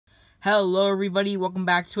Hello everybody, welcome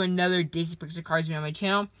back to another Daisy Pixar Cards video on my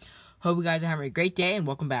channel. Hope you guys are having a great day and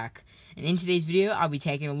welcome back. And in today's video, I'll be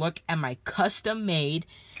taking a look at my custom-made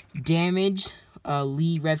damaged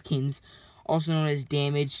Lee Revkins, also known as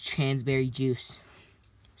damaged Transberry Juice.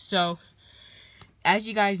 So, as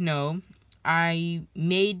you guys know, I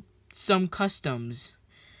made some customs.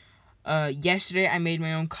 Yesterday, I made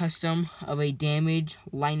my own custom of a damaged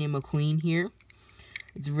Lightning McQueen here.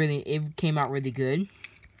 It came out really good.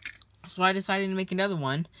 So I decided to make another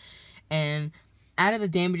one, and out of the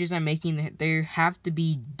damages I'm making, there have to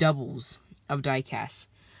be doubles of diecast.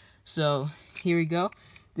 So here we go.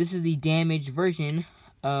 This is the damaged version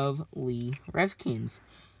of Lee Revkins,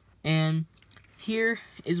 and here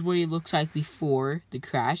is what he looks like before the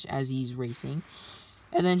crash as he's racing,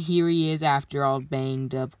 and then here he is after, all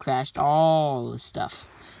banged up, crashed, all the stuff.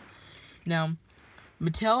 Now,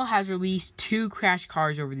 Mattel has released 2 crash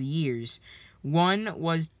cars over the years. One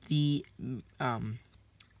was the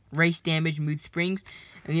race damage Mood Springs,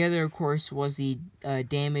 and the other, of course, was the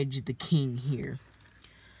damage the King here.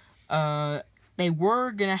 They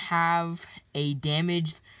were gonna have a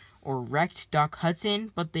damaged or wrecked Doc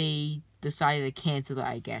Hudson, but they decided to cancel that,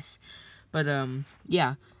 I guess. But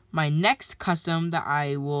yeah, my next custom that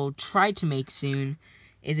I will try to make soon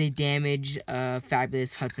is a damaged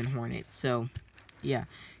Fabulous Hudson Hornet. So yeah,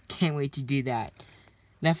 can't wait to do that.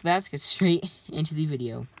 Now for that, let's get straight into the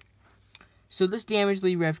video. So this damaged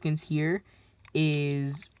Lee Revkins here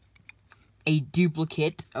is a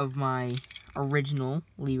duplicate of my original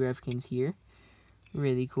Lee Revkins here.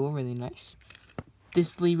 Really cool, really nice.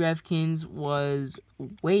 This Lee Revkins was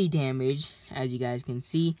way damaged, as you guys can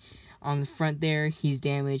see. On the front there, he's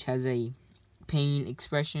damaged, has a pain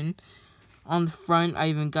expression. On the front, I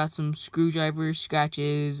even got some screwdriver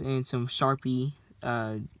scratches and some Sharpie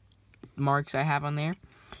marks I have on there.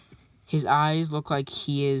 His eyes look like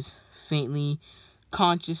he is faintly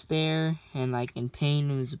conscious there and like in pain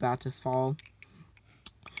and is about to fall.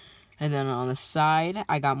 And then on the side,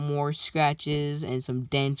 I got more scratches and some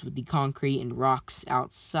dents with the concrete and rocks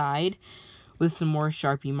outside, with some more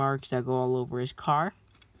Sharpie marks that go all over his car.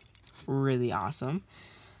 Really awesome.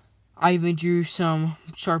 I even drew some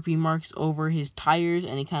Sharpie marks over his tires,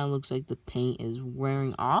 and it kind of looks like the paint is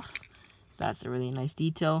wearing off. That's a really nice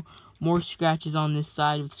detail. More scratches on this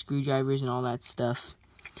side with screwdrivers and all that stuff.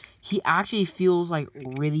 He actually feels like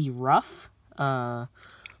really rough,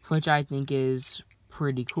 which I think is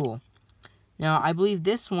pretty cool. Now, I believe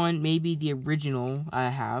this one may be the original I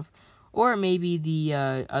have, or maybe the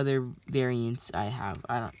other variants I have.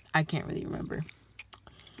 I can't really remember.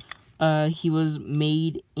 He was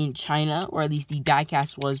made in China, or at least the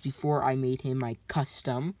diecast was before I made him my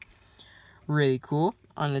custom. Really cool.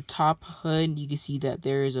 On the top hood, you can see that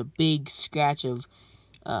there is a big scratch of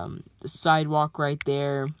the sidewalk right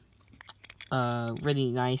there.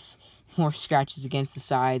 Really nice. More scratches against the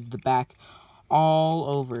sides, the back, all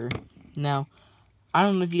over. Now, I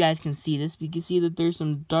don't know if you guys can see this, but you can see that there's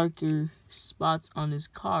some darker spots on his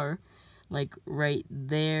car, like right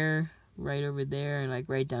there, right over there, and like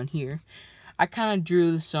right down here. I kind of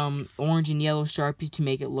drew some orange and yellow Sharpies to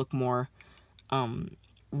make it look more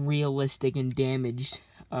realistic and damaged.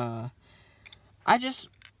 The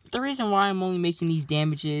reason why I'm only making these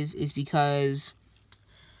damages is because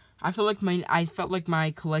I felt like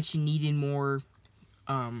my collection needed more,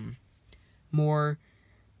 I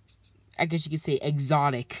guess you could say,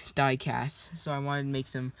 exotic diecasts. So I wanted to make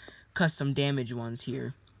some custom damage ones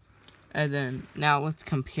here. And then now let's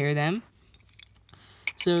compare them.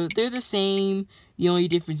 So they're the same. The only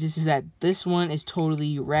difference is that this one is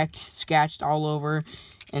totally wrecked, scratched all over,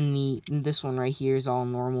 and this one right here is all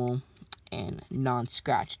normal and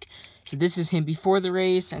non-scratched. So this is him before the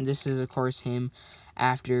race, and this is, of course, him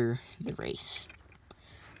after the race.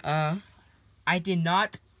 I did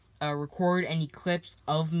not record any clips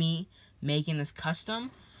of me making this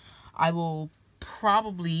custom. I will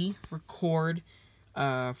probably record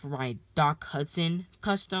for my Doc Hudson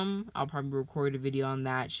custom. I'll probably record a video on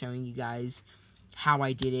that showing you guys how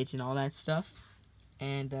I did it and all that stuff.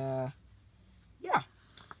 And yeah,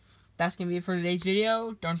 that's gonna be it for today's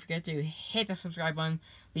video. Don't forget to hit the subscribe button,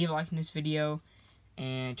 leave a like in this video,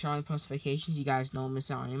 and turn on the post notifications. You guys don't miss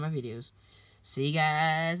out on any of my videos. See you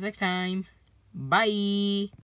guys next time. Bye.